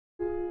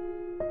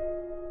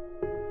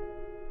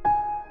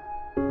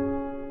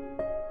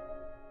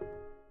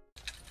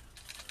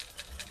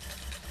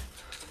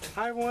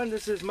Hi everyone,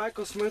 this is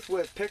Michael Smith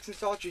with Pix and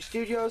Sultry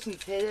Studios, and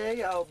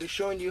today I'll be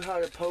showing you how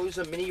to pose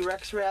a mini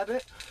Rex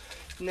rabbit.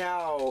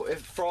 Now,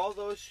 for all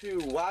those who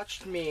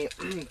watched me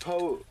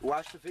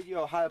watch the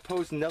video how to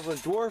pose a Neverland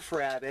Dwarf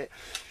rabbit,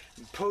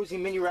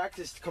 posing mini Rex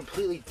is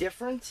completely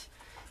different,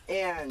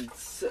 and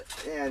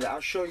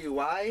I'll show you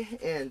why.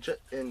 And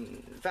in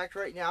fact,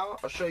 right now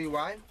I'll show you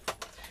why.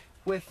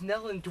 With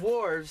Neverland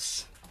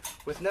Dwarves,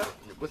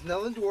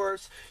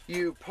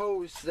 you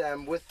pose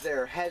them with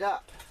their head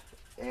up.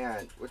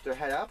 And with their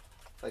head up,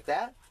 like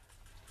that.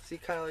 See,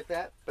 kind of like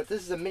that. But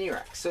this is a mini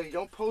Rex, so you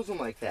don't pose them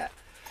like that.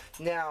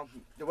 Now,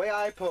 the way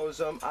I pose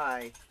them,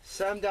 I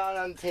set them down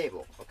on the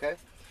table, okay?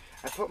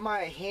 I put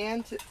my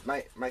hand,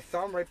 my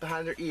thumb right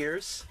behind their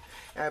ears,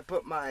 and I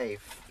put my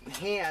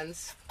hand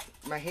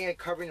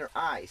covering their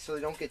eyes so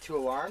they don't get too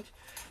alarmed.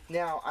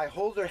 Now, I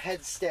hold their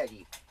head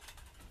steady.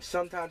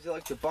 Sometimes they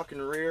like to buck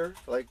and rear,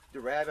 like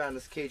the rabbit on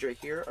this cage right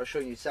here. I'll show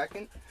you in a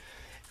second.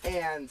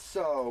 And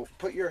so,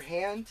 put your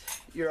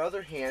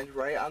other hand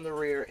right on the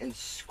rear and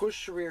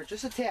squish the rear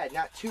just a tad,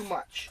 not too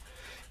much.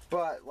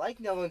 But like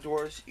Neverland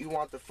Dwarves, you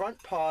want the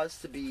front paws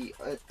to be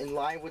in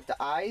line with the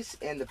eyes,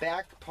 and the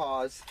back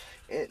paws,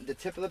 the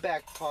tip of the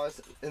back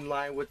paws in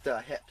line with the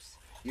hips.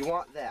 You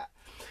want that.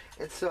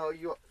 And so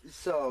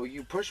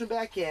you push them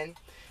back in,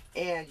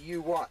 and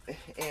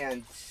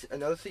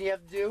another thing you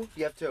have to do,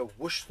 you have to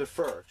whoosh the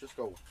fur. Just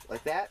go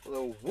like that, a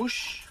little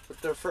whoosh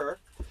with their fur.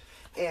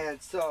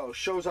 And so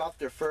shows off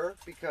their fur,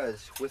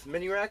 because with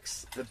mini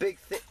Rex, the big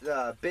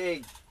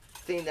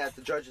thing that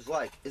the judges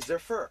like is their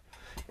fur.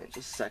 And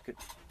just a second,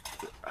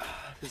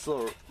 this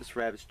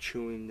rabbit's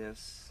chewing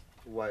this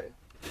water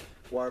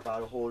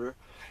bottle holder,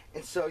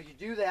 and so you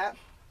do that,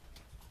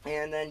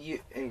 and then you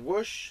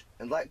whoosh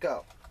and let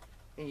go,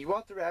 and you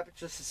want the rabbit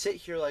just to sit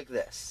here like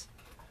this,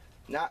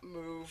 not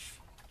move,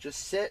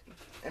 just sit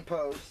and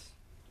pose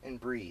and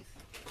breathe.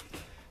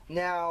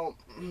 Now,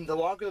 the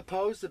longer the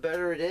pose, the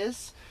better it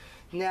is.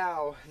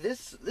 Now,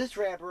 this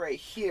rabbit right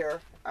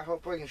here, I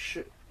hope I can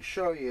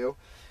show you.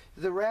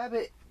 This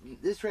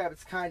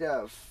rabbit's kind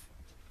of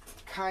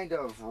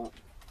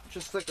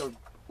just like a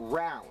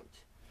round.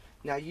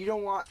 Now,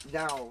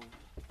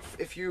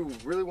 if you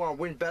really want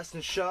to win best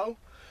in show,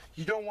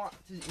 you don't want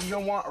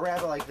a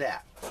rabbit like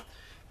that.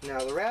 Now,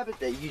 the rabbit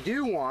that you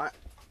do want,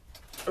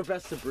 or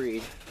best of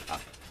breed,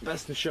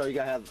 best in show, you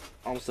gotta have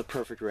almost a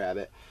perfect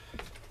rabbit.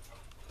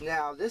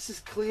 Now, this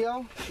is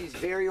Cleo. She's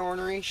very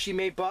ornery. She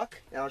may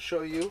buck, and I'll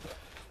show you.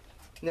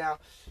 Now,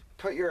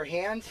 put your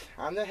hand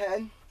on the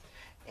head,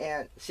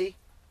 and see,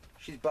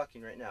 she's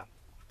bucking right now.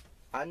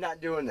 I'm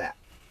not doing that.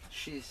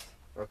 She's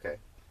okay.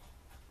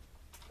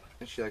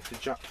 And she likes to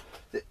jump.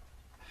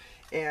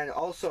 And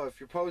also, if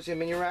you're posing a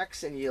mini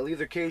Rex and you leave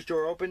their cage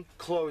door open,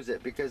 close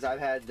it, because I've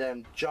had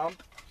them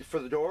jump for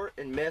the door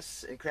and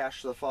miss and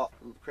crash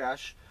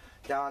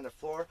down on the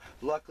floor.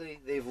 Luckily,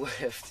 they've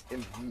lived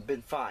and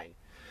been fine.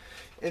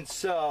 And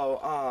so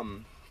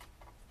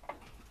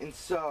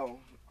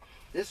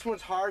this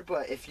one's hard,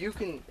 but if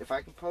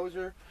I can pose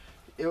her,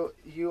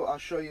 I'll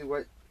show you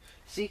what.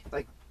 See,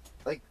 like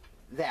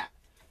that.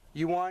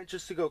 You want it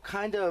just to go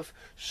kind of.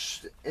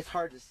 It's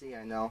hard to see,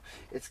 I know.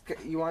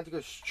 You want it to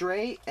go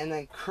straight and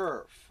then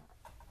curve.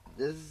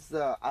 This is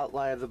the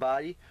outline of the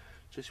body.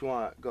 Just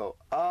want to go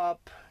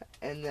up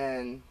and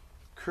then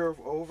curve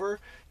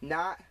over,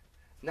 not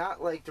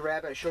like the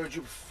rabbit I showed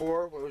you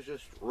before, where it was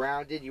just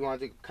rounded. You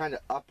want it to kind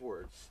of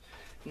upwards.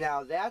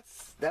 Now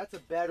that's a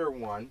better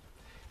one.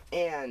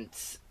 And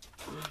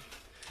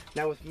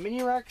now with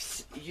mini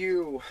Rex,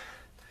 the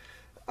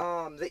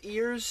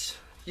ears,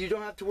 you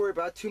don't have to worry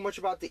too much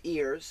about the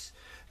ears.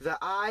 The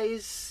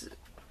eyes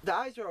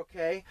are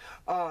okay.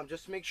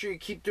 Just make sure you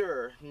keep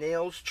their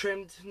nails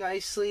trimmed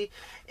nicely,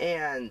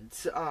 and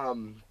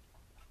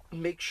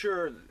make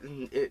sure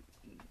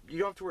you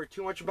don't have to worry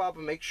too much about,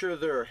 but make sure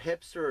their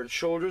hips or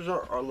shoulders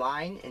are in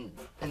line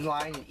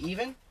and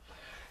even.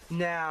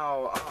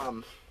 Now,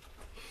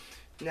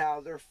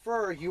 their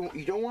fur,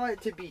 you don't want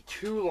it to be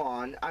too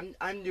long.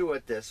 I'm new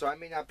at this, so I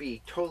may not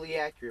be totally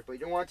accurate, but you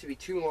don't want it to be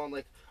too long,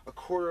 like a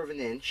quarter of an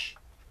inch.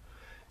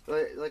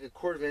 Like a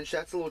quarter of an inch,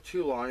 that's a little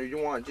too long. You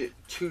don't want it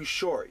too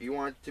short. You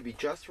want it to be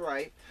just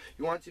right.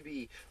 You want it to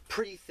be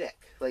pretty thick,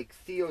 like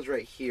Theo's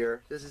right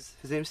here. His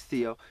name's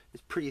Theo.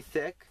 It's pretty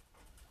thick.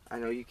 I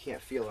know you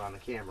can't feel it on the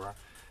camera.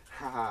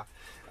 Haha.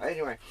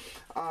 Anyway,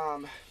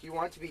 you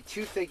want it to be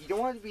too thick. You don't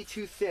want it to be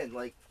too thin,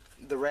 like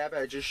the rabbit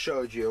I just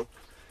showed you.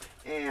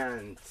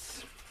 And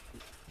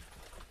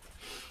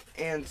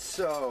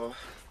so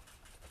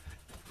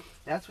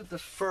that's with the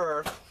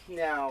fur.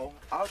 Now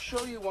I'll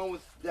show you one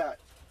that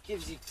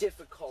gives you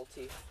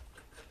difficulty.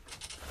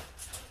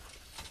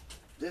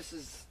 This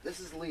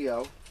is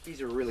Leo. He's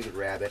a really good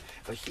rabbit,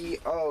 but he's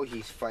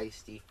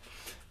feisty.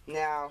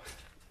 Now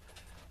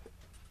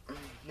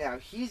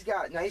he's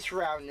got nice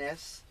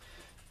roundness.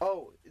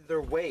 Oh,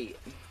 their weight.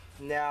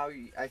 Now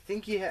I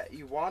think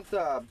you want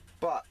the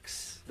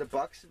bucks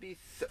to be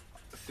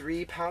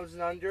 3 pounds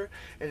and under,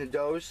 and the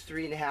does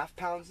 3.5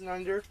 pounds and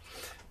under.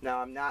 Now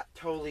I'm not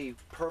totally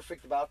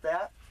perfect about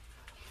that,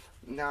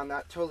 Now I'm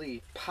not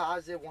totally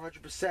positive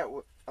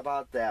 100%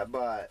 about that,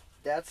 but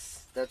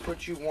that's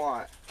what you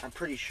want. I'm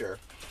pretty sure.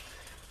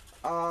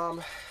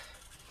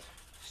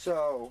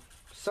 So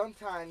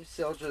sometimes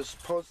they'll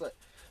just pose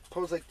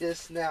like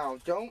this. Now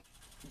don't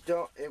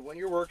when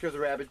you're working with a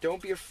rabbit,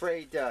 don't be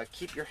afraid to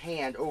keep your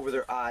hand over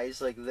their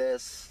eyes like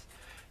this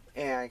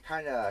and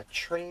kind of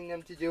train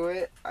them to do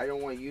it. I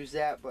don't want to use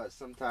that, but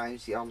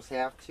sometimes you almost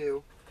have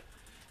to.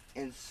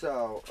 And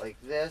so like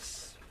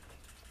this,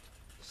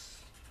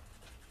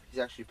 he's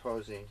actually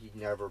posing. He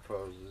never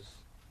poses.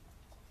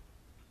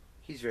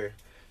 He's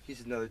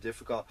another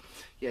difficult.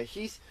 Yeah,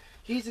 he's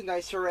a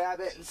nicer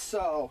rabbit. And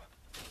so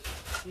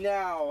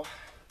now,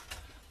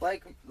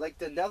 like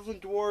the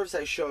Netherland dwarves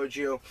I showed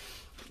you,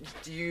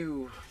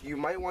 you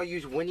might want to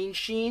use winning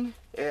sheen.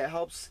 It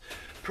helps.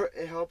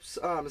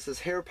 It says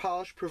hair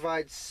polish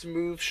provides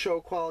smooth show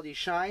quality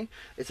shine.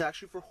 It's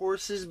actually for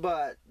horses,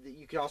 but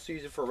you can also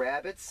use it for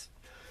rabbits.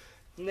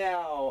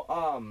 Now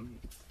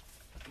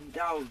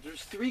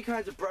there's three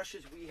kinds of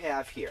brushes we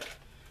have here.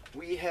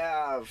 We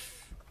have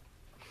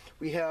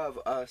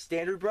a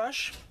standard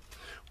brush.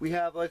 We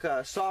have like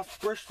a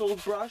soft bristle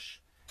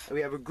brush, and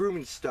we have a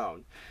grooming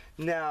stone.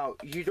 Now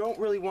you don't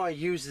really want to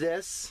use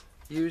this.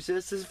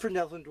 This is for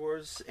Netherland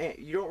dwarves, and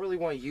you don't really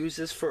want to use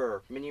this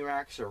for mini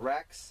racks or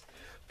wrecks,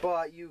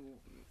 but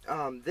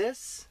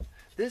this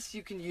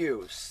you can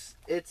use.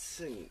 It's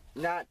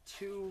not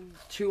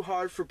too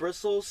hard for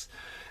bristles,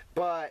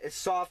 but it's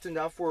soft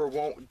enough where it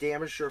won't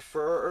damage your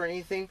fur or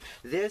anything.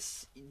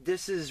 This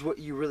is what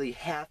you really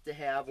have to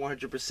have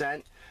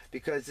 100%,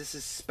 because this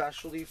is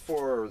specially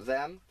for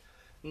them.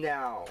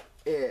 Now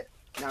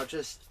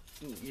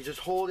you just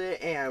hold it,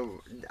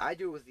 and I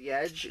do it with the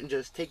edge, and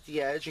just take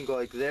the edge and go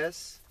like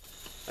this,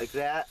 like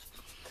that.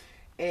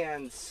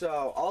 And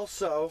so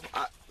also,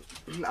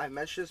 I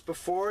mentioned this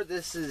before,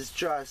 this is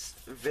just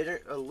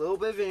a little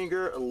bit of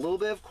vinegar, a little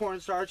bit of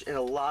cornstarch, and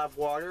a lot of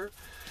water.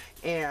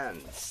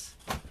 And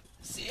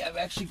see, I've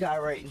actually got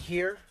it right in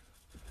here.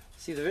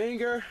 See the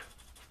vinegar,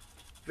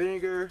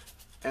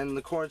 and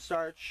the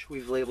cornstarch.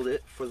 We've labeled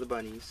it for the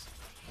bunnies.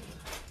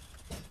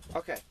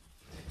 Okay.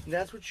 And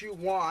that's what you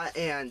want,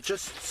 and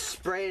just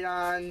spray it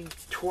on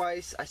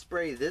twice. I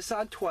spray this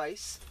on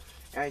twice,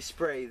 and I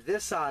spray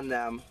this on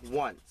them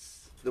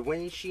once, the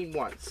winning sheen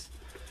once,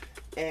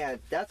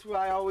 and that's what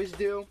I always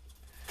do.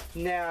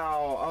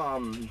 Now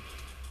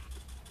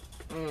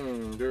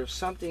there's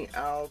something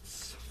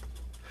else.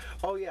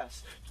 Oh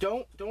yes,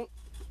 not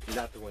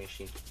the winning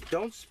sheen.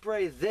 Don't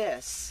spray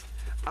this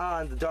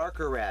on the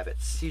darker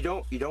rabbits. You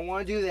don't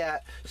want to do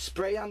that.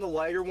 Spray on the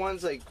lighter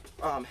ones, like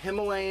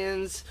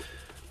Himalayans,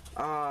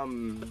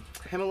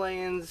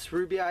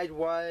 ruby-eyed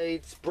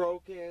whites,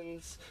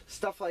 brokens,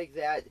 stuff like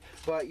that.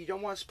 But you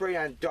don't want to spray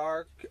on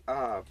dark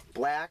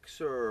blacks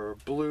or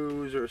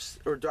blues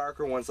or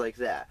darker ones like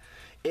that.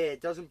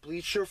 It doesn't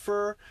bleach your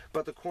fur,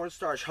 but the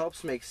cornstarch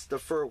helps makes the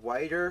fur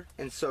whiter,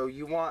 and so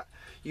you want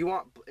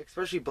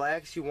especially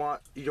blacks, you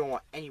don't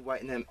want any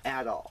white in them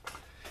at all.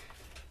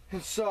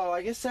 And so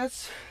I guess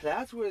that's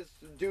with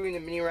doing the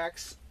mini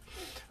racks.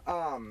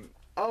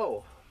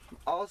 Oh,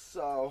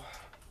 also,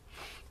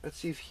 let's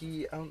see if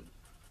he and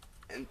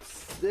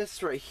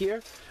this right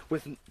here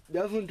with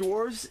Netherland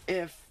dwarves,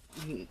 if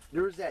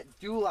there's that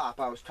dewlap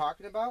I was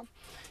talking about,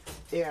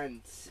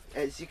 and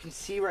as you can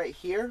see right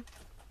here,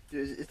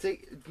 it's a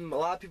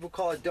lot of people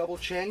call it double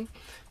chin.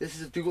 This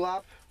is a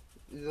dewlap,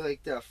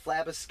 like the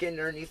flab of skin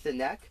underneath the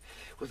neck.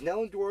 With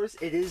Netherland dwarves,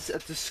 it is a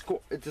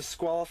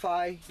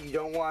disqualify. You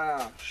don't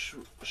want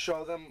to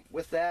show them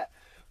with that.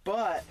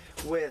 But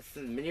with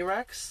mini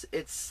Rex,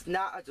 it's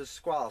not a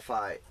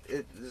disqualifying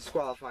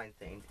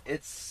thing.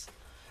 It's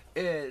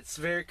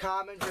very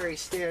common, very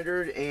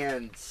standard,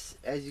 and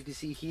as you can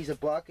see, he's a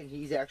buck and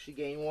he's actually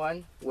getting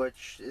one,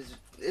 which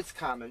it's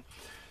common.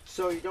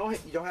 So you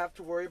don't have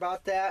to worry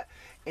about that.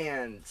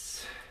 And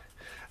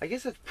I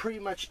guess that's pretty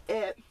much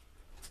it.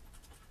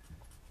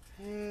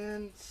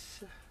 And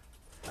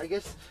I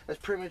guess that's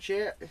pretty much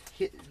it.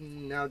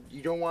 Now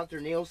you don't want their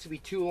nails to be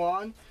too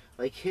long,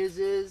 like his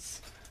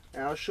is.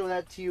 And I'll show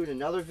that to you in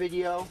another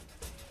video.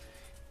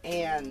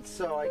 And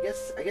so I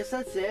guess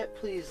that's it.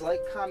 Please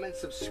like, comment,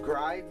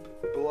 subscribe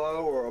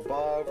below or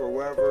above or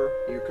wherever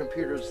your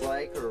computer's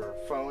like or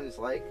phone is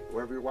like,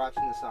 wherever you're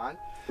watching this on.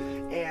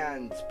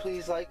 And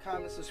please like,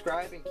 comment,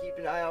 subscribe, and keep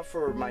an eye out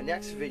for my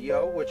next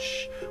video,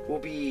 which will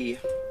be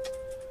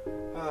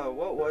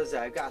what was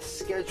that? I've got a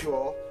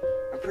schedule.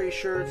 I'm pretty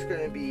sure it's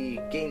going to be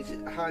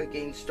how to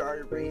gain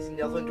started raising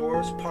Netherland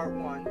dwarves part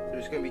 1.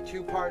 There's going to be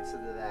 2 parts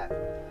of that.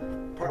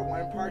 Part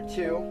 1 and part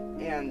 2,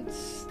 and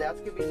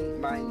that's going to be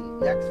my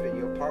next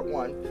video, part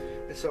 1.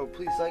 And so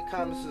please like,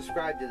 comment,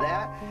 subscribe to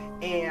that,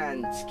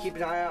 and keep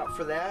an eye out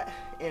for that,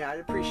 and I'd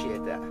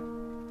appreciate that.